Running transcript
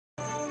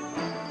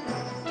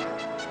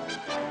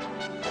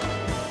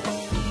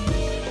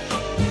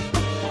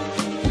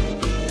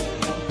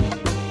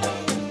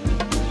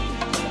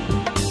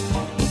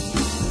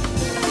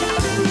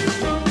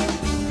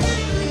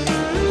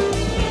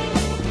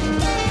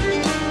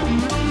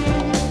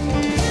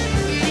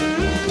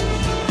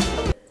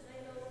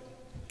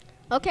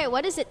Okay,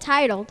 what is it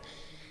titled?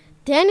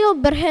 Daniel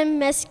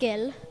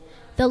Berhanemeskel,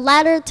 The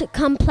Ladder to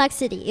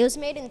Complexity. It was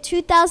made in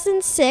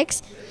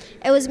 2006.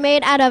 It was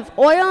made out of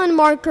oil and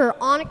marker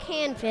on a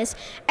canvas.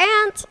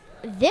 And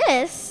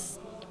this,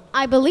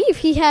 I believe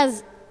he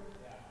has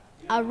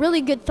a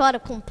really good thought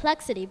of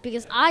complexity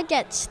because I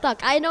get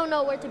stuck. I don't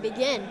know where to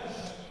begin.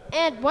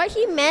 And what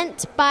he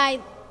meant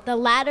by the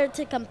ladder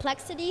to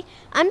complexity,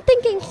 I'm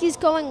thinking he's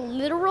going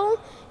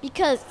literal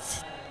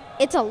because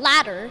it's a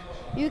ladder.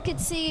 You could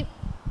see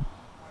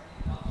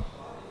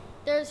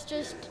there's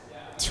just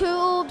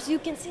tubes. You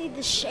can see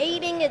the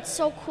shading. It's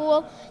so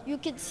cool. You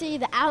can see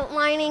the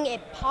outlining.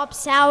 It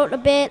pops out a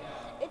bit.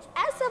 It's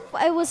as if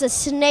it was a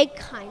snake,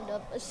 kind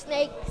of. A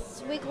snake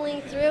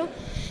wiggling through.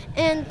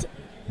 And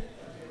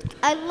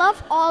I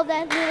love all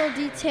that little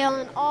detail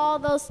and all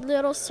those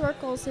little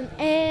circles and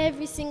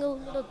every single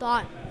little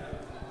dot.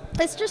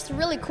 It's just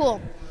really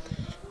cool.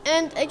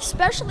 And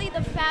especially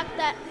the fact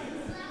that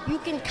you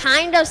can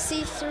kind of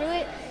see through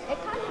it. It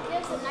kind of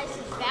gives a nice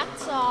effect.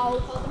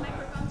 So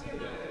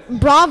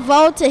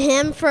bravo to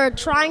him for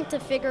trying to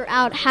figure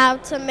out how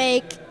to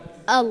make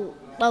a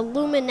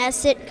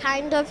luminescent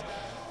kind of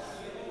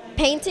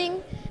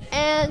painting.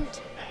 And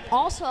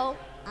also,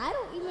 I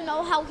don't even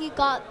know how he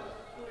got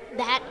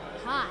that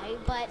high,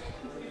 but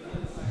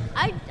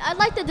I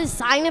like the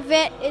design of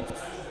it. It's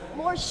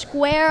more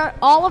square.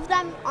 All of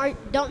them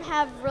don't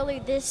have really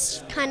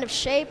this kind of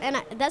shape,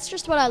 and that's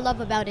just what I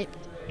love about it.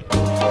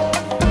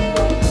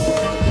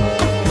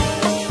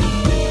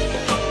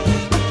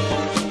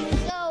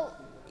 So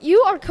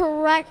you are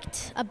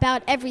correct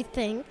about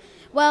everything.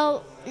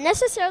 Well,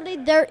 necessarily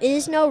there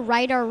is no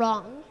right or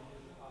wrong,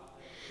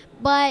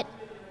 but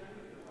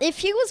if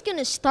he was going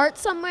to start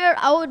somewhere,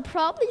 I would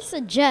probably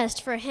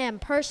suggest for him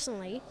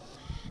personally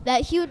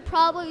that he would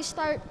probably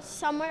start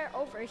somewhere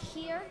over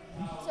here.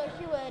 So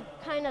he would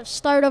kind of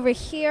start over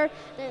here,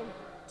 then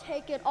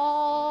take it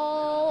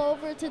all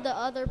over to the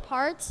other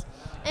parts.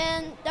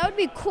 And that would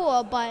be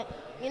cool, but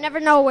you never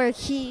know where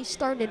he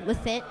started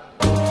with it.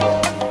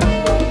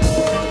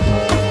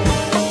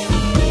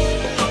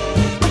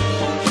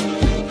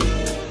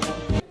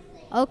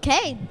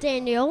 Okay,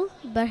 Daniel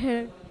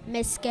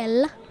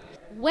Berhanemeskel,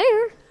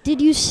 where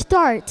did you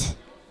start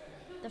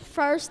the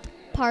first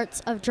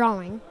parts of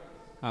drawing?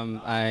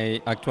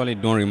 I actually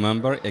don't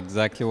remember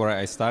exactly where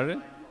I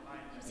started.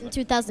 It's in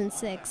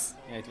 2006.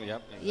 Yeah, yep,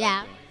 exactly.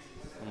 Yeah.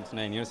 Almost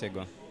 9 years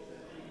ago.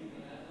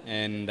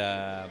 And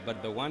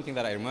but the one thing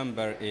that I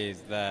remember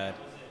is that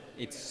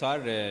it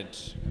started.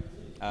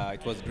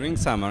 It was during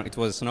summer. It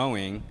was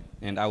snowing,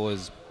 and I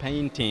was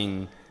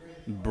painting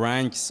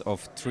branches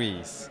of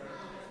trees,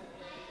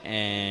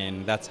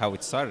 and that's how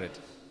it started.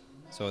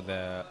 So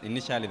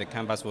initially the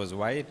canvas was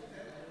white,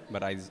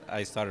 but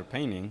I started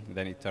painting.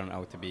 Then it turned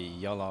out to be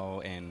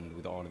yellow and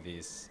with all of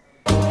this.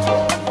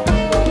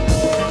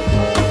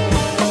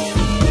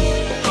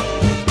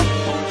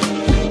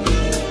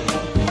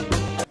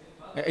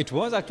 It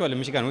was actually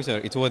Michigan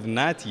Wizard. It was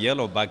not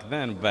yellow back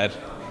then, but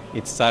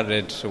it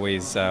started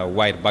with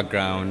white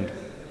background.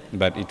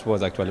 But it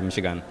was actually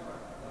Michigan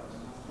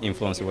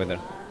influenced weather.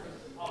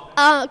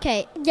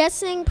 Okay,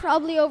 guessing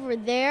probably over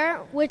there,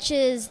 which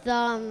is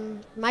the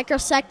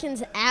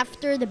microseconds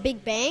after the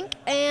Big Bang,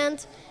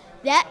 and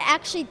that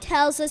actually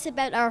tells us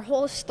about our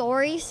whole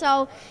story.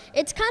 So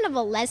it's kind of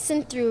a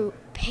lesson through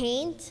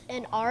paint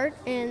and art,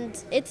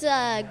 and it's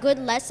a good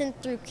lesson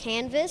through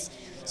canvas.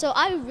 So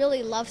I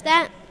really love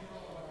that.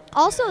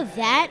 Also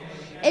that,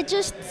 it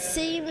just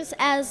seems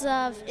as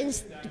of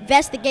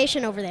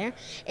investigation over there,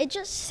 it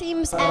just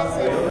seems as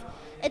if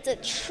it's a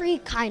tree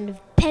kind of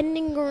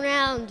bending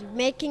around,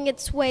 making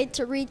its way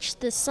to reach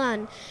the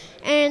sun.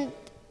 And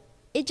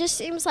it just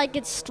seems like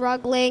it's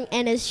struggling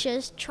and it's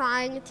just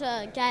trying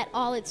to get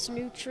all its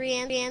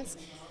nutrients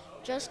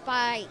just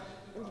by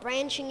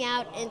branching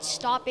out and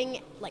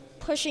stopping, like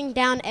pushing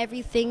down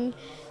everything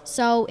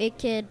so it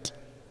could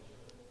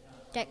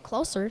get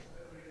closer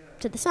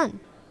to the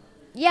sun.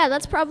 Yeah,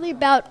 that's probably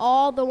about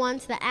all the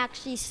ones that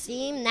actually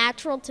seem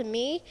natural to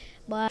me,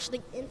 but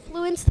actually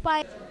influenced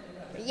by,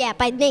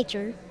 by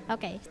nature.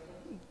 Okay.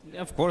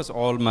 Of course,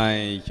 all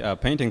my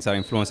paintings are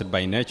influenced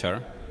by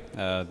nature.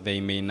 They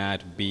may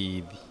not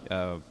be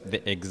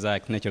the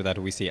exact nature that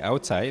we see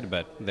outside,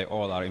 but they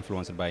all are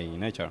influenced by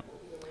nature.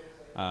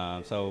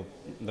 So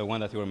the one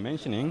that you were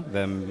mentioning,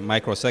 the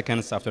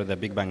microseconds after the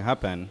Big Bang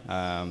happened,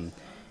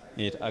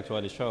 it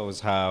actually shows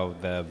how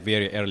the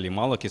very early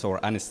molecules or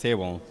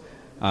unstable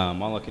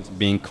molecules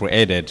being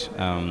created,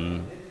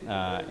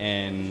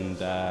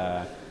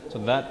 so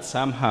that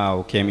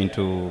somehow came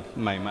into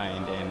my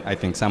mind, and I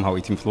think somehow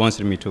it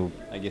influenced me to,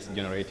 I guess,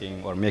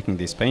 generating or making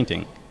this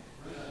painting.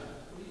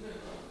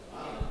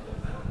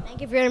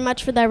 Thank you very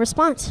much for that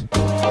response.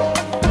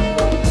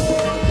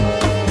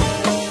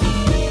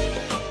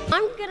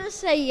 I'm gonna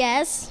say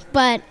yes,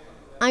 but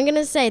I'm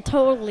gonna say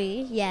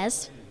totally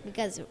yes,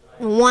 because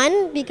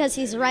one, because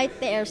he's right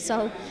there,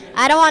 so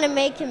I don't want to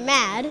make him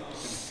mad.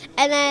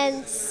 And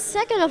then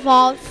second of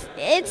all,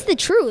 it's the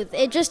truth.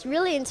 It just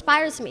really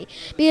inspires me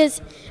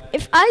because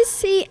if I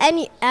see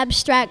any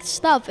abstract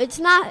stuff, it's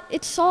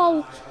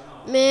all,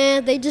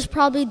 man, they just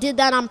probably did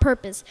that on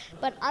purpose.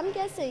 But I'm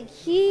guessing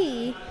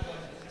he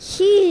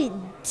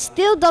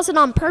still does it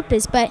on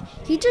purpose, but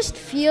he just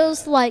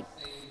feels like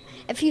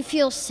if he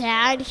feels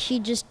sad, he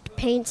just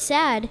paints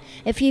sad.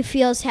 If he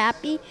feels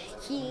happy,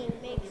 he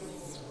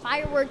makes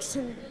fireworks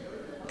and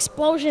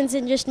explosions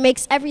and just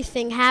makes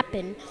everything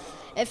happen.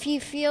 If he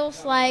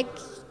feels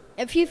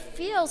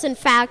in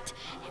fact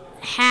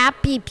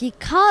happy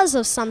because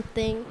of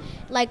something,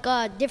 like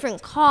a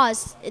different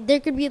cause, there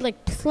could be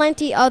like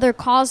plenty other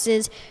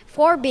causes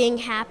for being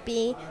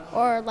happy,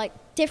 or like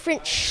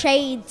different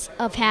shades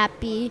of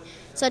happy,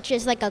 such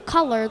as like a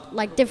color,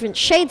 like different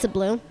shades of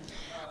blue.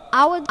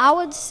 I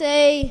would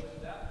say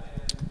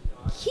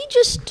he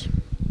just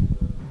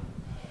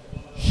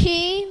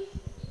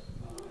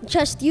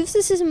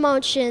uses his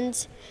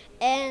emotions,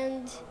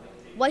 and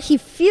what he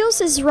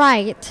feels is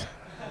right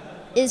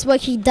is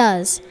what he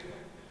does.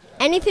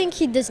 Anything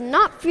he does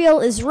not feel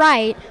is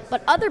right,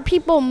 but other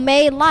people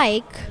may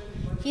like,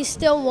 he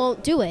still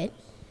won't do it.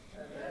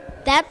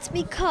 That's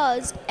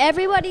because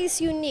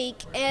everybody's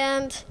unique,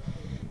 and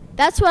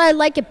that's what I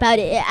like about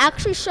it. It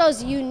actually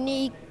shows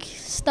unique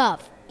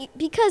stuff.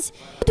 Because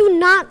you do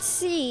not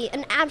see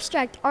an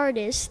abstract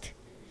artist.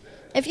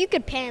 If you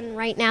could pan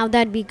right now,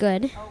 that'd be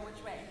good. Oh,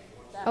 which way?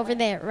 Over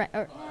there,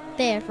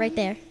 right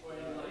there.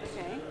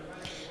 Okay.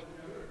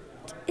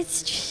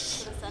 It's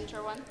just, The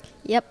center one?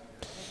 yep.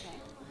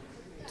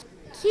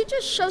 He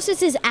just shows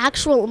us his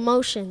actual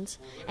emotions,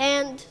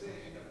 and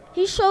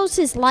he shows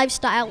his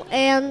lifestyle,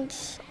 and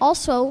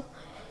also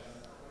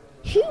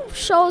he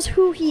shows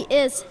who he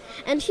is,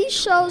 and he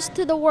shows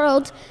to the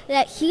world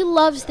that he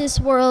loves this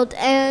world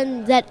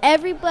and that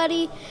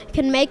everybody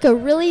can make a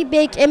really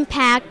big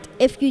impact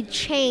if you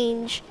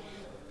change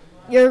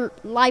your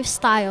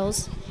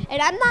lifestyles.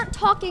 And I'm not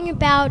talking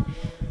about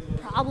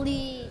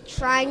probably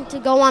trying to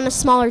go on a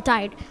smaller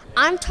diet.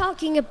 I'm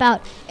talking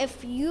about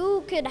if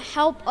you could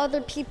help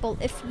other people,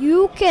 if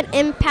you could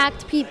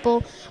impact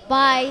people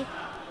by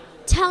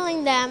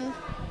telling them,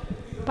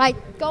 by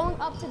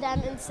going up to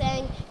them and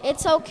saying,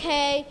 it's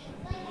okay,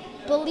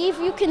 believe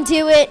you can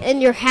do it,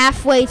 and you're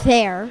halfway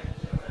there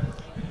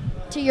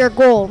to your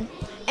goal.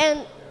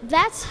 And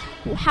that's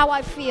how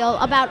I feel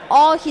about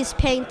all his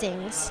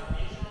paintings.